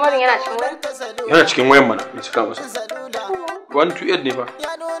memory yana cikin wayar? Yana cikin wayar mana ya cika masa. 128 ne fa.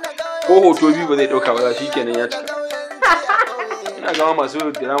 Ko hoto biyu ba zai dauka ba shi kenan ya cika. Ina gama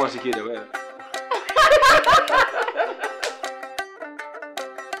masu drama suke da wayar.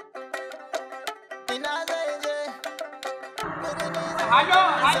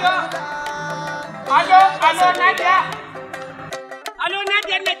 Alo Nadia. Alo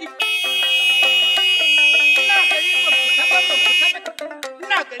Nadia.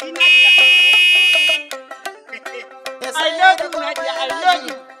 Ina gari Nadia. I love you Nadia, I love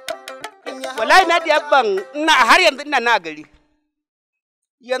you. Wallahi Nadia ban ina har yanzu ina na gari.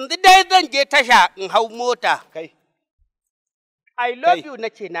 Yanzu dai zan je tasha in hau mota. Kai. I love you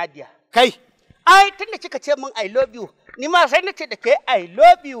nace Nadia. Kai. Ai tunda kika ce min I love you, ni ma sai nace da ke I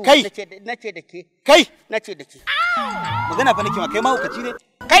love you nace da ke. Kai. Nace da ke. Magana fa nake ma kai mahaukaci ne?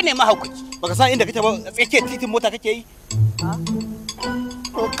 Kai ne mahaukaci. Baka san inda kake ba tsakiyar titin mota kake yi?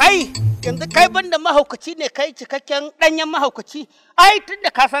 To kai yanzu kai banda mahaukaci ne kai cikakken danyen mahaukaci. Ai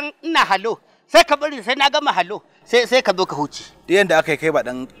tunda ka san ina halo sai ka bari sai na gama halo sai ka zo ka huce. Da yanda aka yi kai ba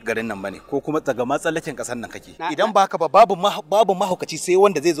dan garin nan bane ko kuma daga matsalacin kasar nan kake. Idan ba haka ba babu mahaukaci sai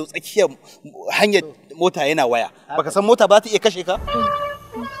wanda zai zo tsakiyar hanyar mota yana waya. Baka san mota ba ta iya kashe ka?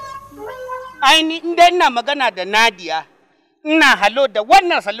 Ai ni inda ina magana da Nadia ina halo da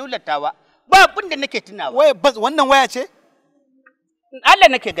wannan salular tawa ba abin da nake tunawa. Waya wannan waya ce? Allah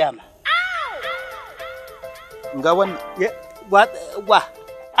nake gaya ma. Ga wannan wa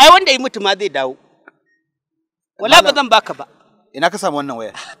ai wanda yi mutu ma zai dawo. Wala ba zan baka ba. Ina ka samu wannan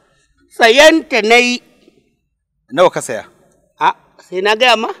waya? Sayanta nayi. Nawa ka saya? Sai na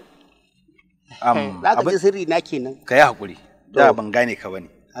gaya ma. Za ka ji abin sirri na kenan. Ka yi hakuri. Da ban gane ka bane.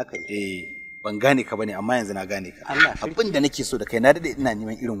 Haka ban gane ka bane amma yanzu na gane ka. Abin da nake so da kai na dade ina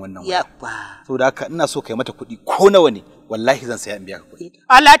neman irin wannan waya. Yakwa. Saboda haka ina so kai mata kuɗi ko nawa ne wallahi zan saya in biya ka kuɗi.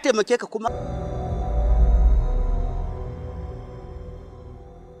 Allah taimake ka kuma.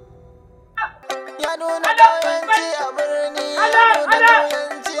 Ya nuna kauyanci a birni, ya nuna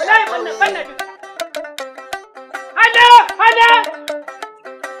kauyanci a ƙauye.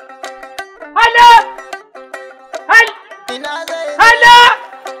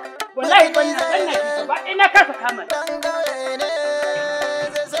 Wallahi banna ba ina kasa kama. Dan ƙauye ne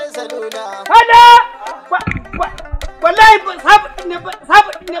zai sai salula. Wallahi sabu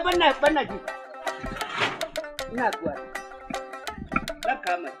ne banna ji. Ina zuwa. Zan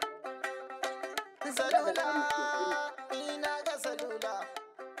kama. Salula, ina ga salula.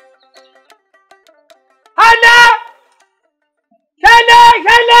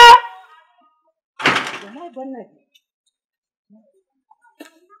 Shala! Wallahi banna ji.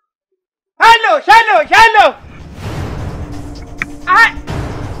 Hello! Hello!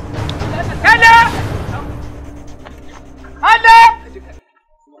 Hello!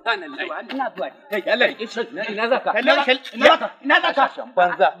 Ina zuwa. Kai Allah ya kishi ina zaka? Ina zaka?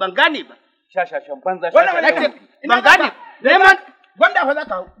 Banza. Ban gane ba. Shashashan banza. Ban gane. Neman wanda fa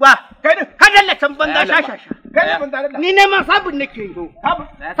zaka ba. Kai din ka dallacin banza shashasha. Kai ne banza dalla. Ni neman sabun nake yi.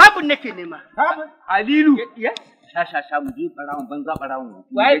 Sabun nake nema. Halilu. Ya? Shashasha mu je barawon banza barawon.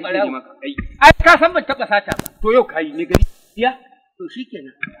 Wai barawon. Kai. Ai ka san ban taba sata ba. To yau kai ne gari. Ya? To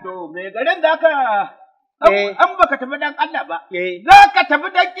shikenan. To me garin zaka an baka tafi dan Allah ba. Zaka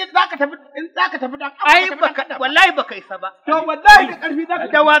tafi dan ai baka wallahi baka isa ba. To wallahi da karfi zaka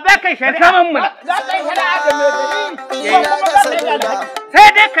da wa za kai shari'a mun. Za kai shari'a da mai gari. Sai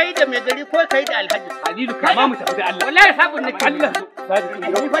dai kai da mai gari ko kai da alhaji. Halilu kama mu tafi da Allah. Wallahi sabun nake. Allah.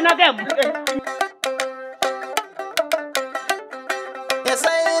 Ni fa na ga mu. Ya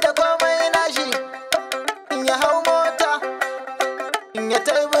sai da komai nashi, in ya hau mota, in ya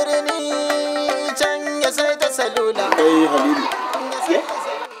tai birni can ya sai ta salula. Kai Halilu.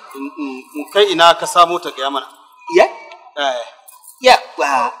 Kai ina ka samo ta gaya mana? Ya? Ya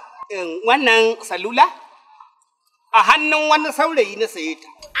ba wannan salula a hannun wani saurayi na saye ta.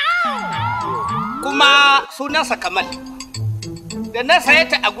 Kuma sunansa Kamal. Da na saye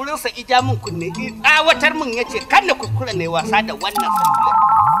ta a gurinsa ija min kunne, tsawatar min yace kan na kuskure ne wasa da wannan salula.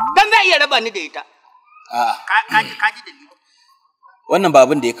 Dan za iya raba ni da ita. A'a. Kaji dalili. Wannan ba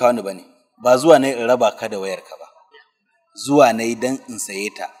abin da ya kawo ni bane. Ba zuwa ne in raba ka da wayar ka ba. Zuwa ne dan in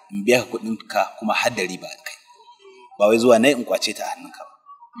saye ta, in biya ka kuɗin ka kuma har da riba kai. Ba wai zuwa ne in kwace ta a hannunka ba.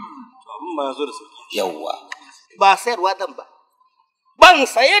 To abin ba zo da sauki. Yawwa. Ba sayarwa zan ba. Ban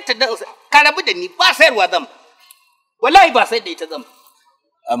saye ta dan ka rabu da ni ba sayarwa zan ba. Wallahi ba sai da ita zan.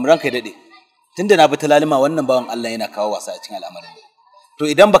 Amran kai dade. Tunda na bi ta lalima wannan bawan Allah yana kawo wasa a cikin al'amarin. To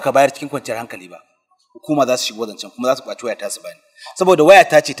idan baka bayar cikin kwanciyar hankali ba, hukuma za su shigo zancen kuma za su kwaci waya ta su bani. Saboda waya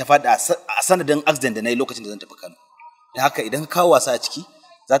ta ce ta faɗi a sanadin accident da nayi lokacin da zan tafi Kano. Da haka idan ka kawo wasa a ciki,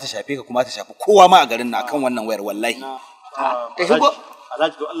 za ta shafe ka kuma ta shafi kowa ma a garin na akan wannan wayar wallahi. Ta shigo.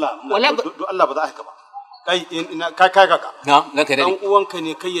 Alhaji do Allah ba za a haka ba. Kai ina kai ka. Na, ranka dade. Dan uwanka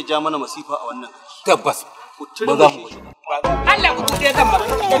ne kai ya ja mana masifa a wannan. Tabbas. Ba za mu. Allah ku bude zan ba.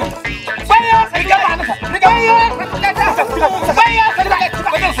 Baya sai ga ba naka. Baya sai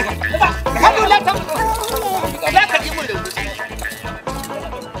ga Kallo la ta. Za ka ji mun da wuri.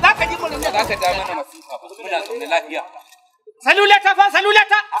 Za ka ji mun da Za ka ja mana masifa. Muna zaune lafiya. Salulata fa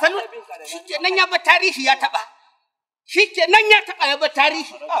salulata. tarihi ya taɓa. Shi ke nan ya taɓa ya bar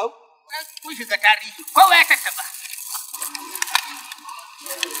tarihi. Kun shiga tarihi, kowa ya taɓa.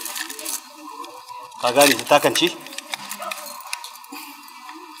 Ka gane ta takance?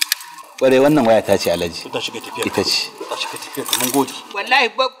 Ƙware wannan waya ta ce Alhaji. Ta shiga tafiya. Ita ce. Ta shiga tafiya mun gode. Wallahi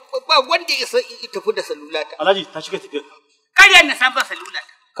ba wanda ya san tafi da salulata. Alhaji ta shiga tafiya. Kariya na san ba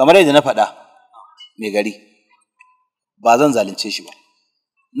salulata. Kamar yadda na faɗa mai gari ba zan zalunce shi ba.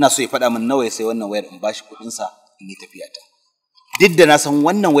 Ina so ya faɗa min nawa ya sai wannan wayar in bashi kuɗinsa in yi tafiya ta. Duk da na san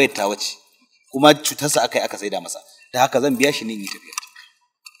wannan wayar ta wace kuma cutarsa aka yi aka saida masa. Da haka zan biya shi ne in yi tafiya ta.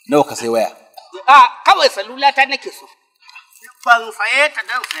 Nawa ka sai waya? Kawai salulata nake so. Ban saye ta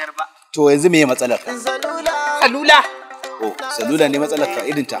dan sayar ba. To yanzu me matsalar ka? Salula. Oh, salula ne matsalar ka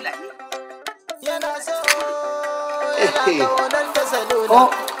irin ta.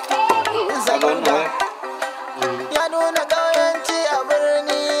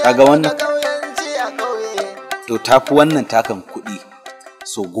 Kaga wannan? To tafi wannan takan kuɗi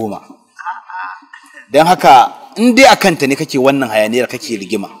so 10. Don haka in dai akan ta ne kake wannan hayaniyar kake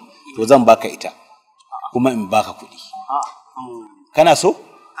rigima to zan baka ita kuma in baka kuɗi. Kana so?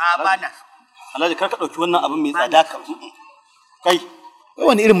 Ba na so. Alhaji kar ka ɗauki wannan abin mai tsada ka. Kai. Wai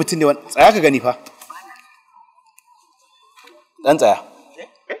wani irin mutum ne wani? Tsaya ka gani fa. Dan tsaya.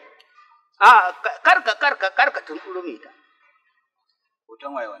 Karka tunkuru mai ta.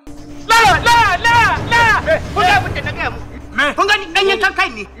 Hoton waye wani? La! Kun ga abin da na gaya mu. Kun gani ɗan yankan kai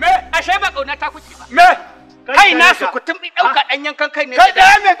ne. Ashe ba ƙauna ta kuce ba. Kai nasu ku tumbi ɗauka ɗan yankan kai ne. Kai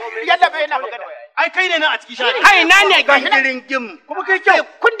da me yalla bai yana magana. Ai kai ne nan a cikin shari. Kai na ne gindirin gim. Kuma kai kyau.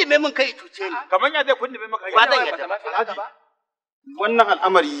 Kundime min kai cuce ni. Kaman ya zai kundime maka. Ba zan yadda. Wannan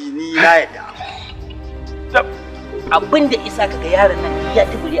al'amari ni na yadda. Abin da isa kaga yaron nan ya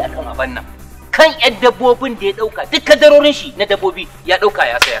tubure akan aban nan. Kan ƴan dabbobin da ya dauka duk kadarorin shi na dabbobi ya dauka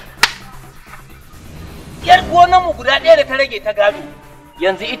ya sayar. Yar gonar mu guda ɗaya da ta rage ta gado.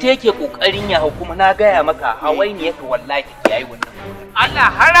 Yanzu ita yake kokarin ya hau kuma na gaya maka hawaini yake wallahi yayi wannan.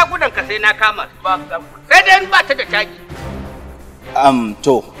 Allah har ragunan ka sai na kama ba sai dai ba ta da taki.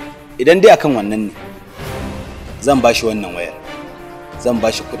 To idan dai akan wannan ne zan bashi wannan wayar. Zan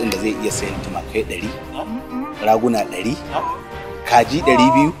bashi kuɗin da zai iya sayan tumakai 100, raguna 100, kaji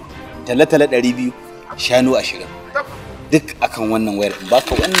 200, tale-tale 200, shanu 20. Duk akan wannan wayar in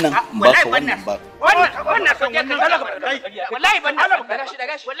baka wannan in baka wannan ba. Wannan son wannan wallahi ban na so.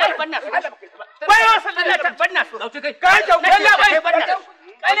 Wallahi ban na so. Bayan sallallahu ta ban na so. Ka jau Allah bai ban na so.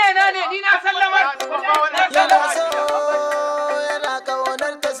 Kane na ne ni na sallama. Yana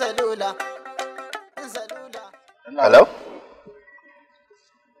kaunar ta salula. Hello?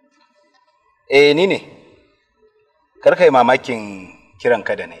 Ni ne. Kar kai mamakin kiran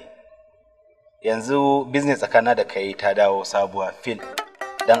ka da nayi. Yanzu business tsakana da kai ta dawo sabuwa fil.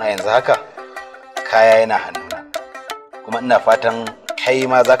 Dan a yanzu haka kaya yana hannuna. Kuma ina fatan kai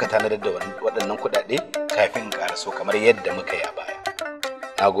ma zaka tanadar da waɗannan kuɗaɗe kafin in ƙaraso kamar yadda muka yi a baya.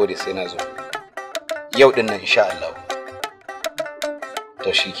 Nagode sai na zo. Yau din nan insha Allah. To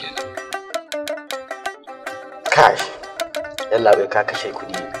shikenan. Kai. Yalla bai ka kashe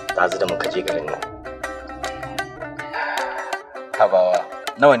kuɗi ɗazu da muka je garin nan. Habawa,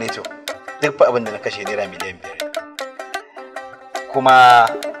 nawa ne to? Duk fa abin da na kashe naira miliyan 5. Kuma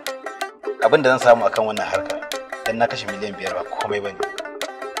abin da zan samu akan wannan harkar dan na kashe miliyan 5 ba komai bane.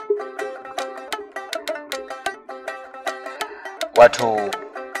 Wato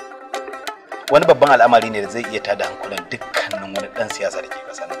wani babban al'amari ne da zai iya tada hankulan dukkanin wani dan siyasa da ke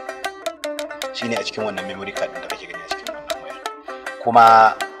kasar nan. Shine a cikin wannan memory card da kake gani a cikin wannan wayar.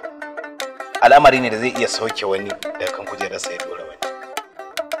 Kuma al'amari ne da zai iya sauke wani daga kan kujerarsa ya dora wani.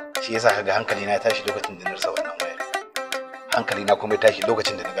 Shi yasa kaga hankali na ya tashi lokacin da na rasa wannan wayar. Hankali na kuma ya tashi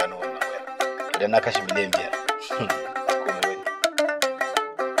lokacin da na gano wannan wayar. Idan na kashe miliyan 5. Komai bane.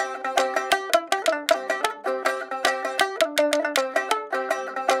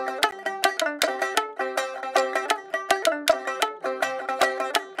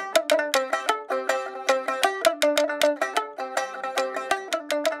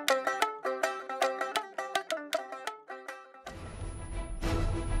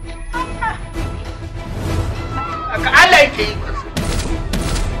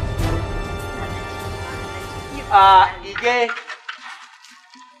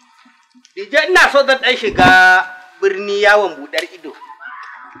 Dije ina so zan ɗan shiga birni yawon buɗar ido.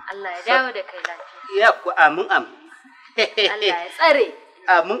 Allah ya dawo da kai lafiya. Ya ku amin amin. Allah ya tsare.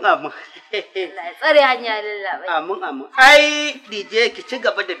 Amin amin. Allah ya tsare hanya lallaɓai. Amin amin. Ai Dije ki ci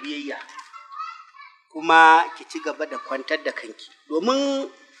gaba da biyayya. Kuma ki ci gaba da kwantar da kanki. Domin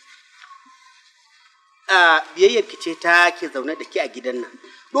biyayyar ki ce ta ke zaune da ke a gidan nan.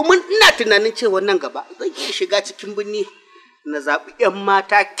 Domin ina tunanin cewa nan gaba zan iya shiga cikin birni na zaɓi 'yan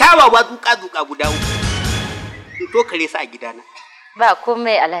mata kyawawa zuƙa-zuƙa guda uku. In to kare su a gidana. Ba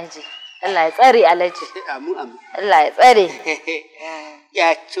komai Alhaji. Allah ya tsare Alhaji. Amin amin. Allah ya tsare.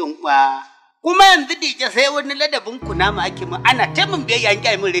 Ya cinwa. Kuma yanzu dije sai wani ladabin kunama ake min ana ta min biyayya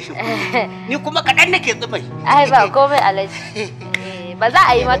an min rashin ni kuma kaɗan nake tsumai. Ai ba komai Alhaji. Ba za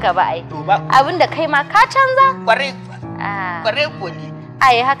a yi maka ba ai. Abinda kai ma ka canza. Kware ko ne.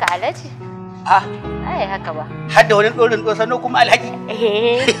 Ai haka Alhaji. Ai haka ba. Har da wani ɗorin ɗosano kuma Alhaji.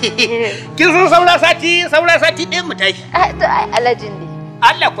 Kin san saura sati ɗayan mu tashi. To ai Alhaji ne.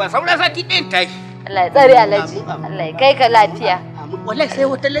 Allah kuwa saura sati ɗayan tashi. Allah ya tsare Alhaji. Allah ya kai ka lafiya. Wallahi sai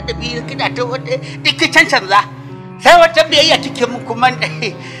wata ladabi kina ta wata duk cancanza. Sai wata biyayya kike mun kuma.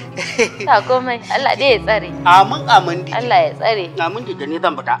 Ta komai. Allah dai ya tsare. Amin amin dije. Allah ya tsare. Amin dije ne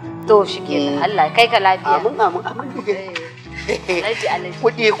zan fita. To shikenan. Allah ya kai ka lafiya. Amin dije.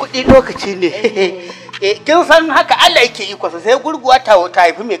 Kuɗi lokaci ne. Kin san haka Allah yake iko sai gurguwa ta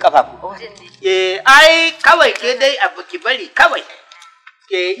haifi mai kafa. Ai kawai ke dai abu ki bari kawai.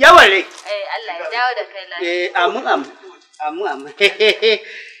 Yawan rai. Allah ya dawo da kai lafiya. Amin.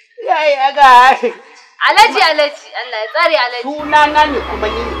 Yayi aga. Alhaji Allah ya tsare Alhaji. Sunana ne kuma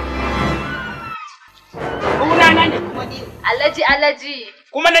ni. Alhaji.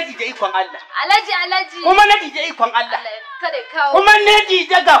 Kuma na dije ikon Allah. Alhaji. Kuma na dije ikon Allah. Kada kawo. Kuma na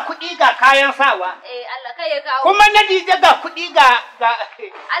dije ga kuɗi ga kayan sawa. Allah kai ya kawo. Kuma na dije ga kuɗi ga.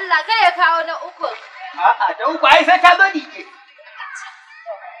 Allah kai ya kawo na uku. A'a da uku ai sai ta zo dije.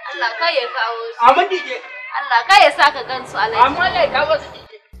 Allah kai ya kawo su. Amin dije. Allah kai ya saka gansu Alhaji. Amma Allah ya kawo su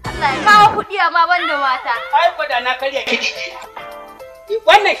dije. Allah ya kawo kuɗi amma banda mata. Ai kwada na karya ki dije.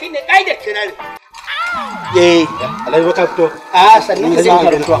 Wannan shine kaidar kirari. Alhaji baka fito. Sannan ku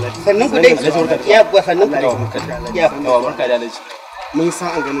dai. Sannan ku dai. Ya kuwa sannan ku dai. Ya barka da Alhaji. Mun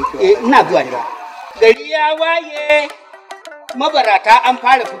san an ganin ku. Ina zuwa da. Gari ya waye. Mabarata an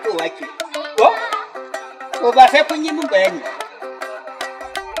fara fitowa ke. Ko ba sai kun yi min bayani.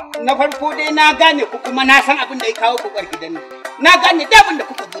 Na farko dai na gane ku kuma na san abin da ya kawo ku bar gidan nan. Na gane da abin da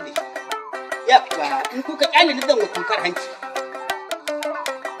kuka zo da shi. Ya kuwa in kuka kyale ni zan wa tukar hanci.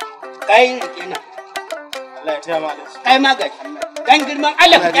 Kai rike na. Allah ya taya ma Alhaji. Kai ma gashi. Dan girman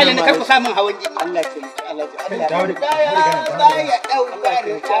Allah ka kyale ni kar ku samun hawan jini. Allah ya Alhaji. Allah ya dawo da ya dauka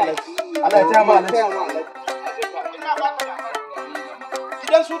ni Alhaji. Allah ya taya ma Alhaji.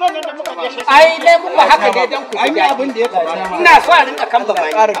 Gidan sunan nan da muka je shi. Ai dai muku haka dai dan ku ji abin da ya faru. Ina so a rinka kan baba.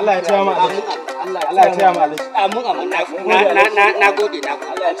 Allah ya taya ma Alhaji. Allah ya taya ma Alhaji. Amin na gode na.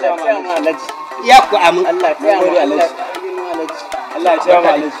 Allah ya taya ma Alhaji. Ya ku amin. Allah ya taya ma Alhaji. Allah ya taya ma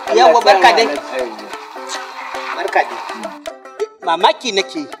Alhaji. Yawa barka dai. Barka dai. Mamaki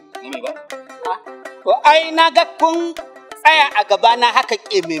nake. To ai na ga kun tsaya a gaba na haka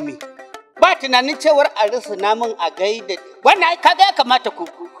kememe. Ba tunanin cewar a rusu namun a gaida. Wannan kaga ya kamata ku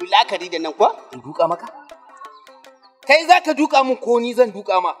la'akari da nan ko? In duka maka? Kai za ka duka min ko ni zan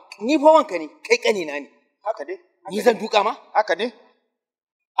duka ma? Ni fa wanka ne, kai kanina ne. Haka dai. Ni zan duka ma? Haka ne.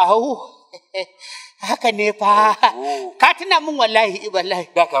 Au. Haka ne fa. Ka tuna min wallahi wallahi.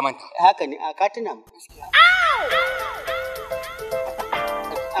 Da ka manta. Haka ne, ka tuna min.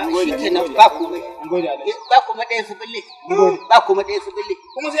 Shi kenan ba komai. Ba kuma ɗaya su bille. Ba kuma ɗaya su bille.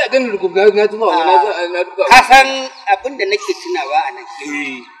 Kuma sai a ganin rubuta na tuna na duka. Ka san abin da nake tunawa a nan.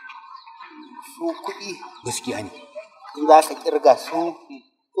 Su kuɗi. Gaskiya ne. In za ka kirga su.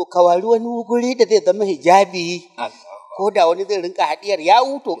 To ka wari wani guri da zai zama hijabi. Ko da wani zai rinka haɗiyar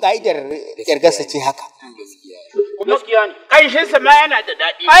yawu to ka'idar kirgarsa ce haka. Gaskiya ne. Ƙanshinsa ma yana da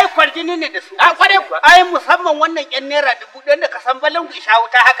daɗi. Ai kwarjini ne da su. Kware kuwa. Ai musamman wannan ƴan naira 1000 da ka san balangu isha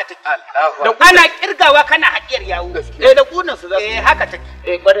wuta haka take. Da ana kirgawa kana haɗiyar yawu. Da kunan su za su. Haka take.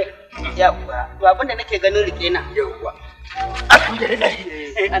 Kware. Yawwa. To abin da nake ganin rike na. Yawwa. Alhamdulillah.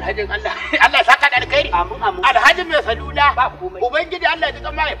 Alhajin Allah. Allah ya saka da alkhairi. Amin amin. Alhajin mai salula. Ba komai. Ubangiji Allah ya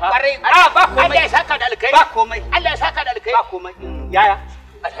duka mahaifa. Kware. Ba komai. Allah ya saka da alkhairi. Ba komai. Allah ya saka da alkhairi. Ba komai. Yaya.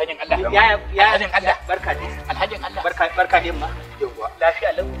 Alhajin Allah. Ya alhajin Allah. Barka dai. Alhajin Allah. Barka dai ma. Yawwa. Lafiya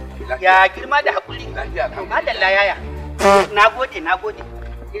lau. Ya girma da hakuri. Lafiya lau. Madalla yaya. Nagode.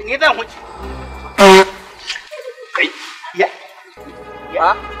 Ni zan huce. Kai. Ya.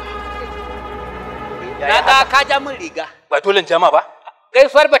 Na ga ka ja min riga. Ba dole jama ba?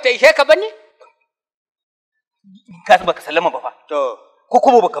 Gaisuwar ba ta ishe ka bane? Ka san baka sallama ba fa. To. Ko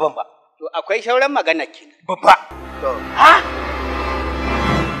kuma baka ban ba. To akwai shauran magana kenan. Babba. To. Ha?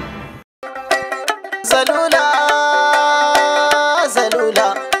 Salula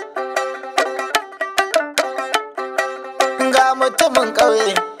ga mutumin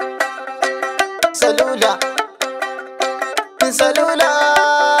ƙauye salula salula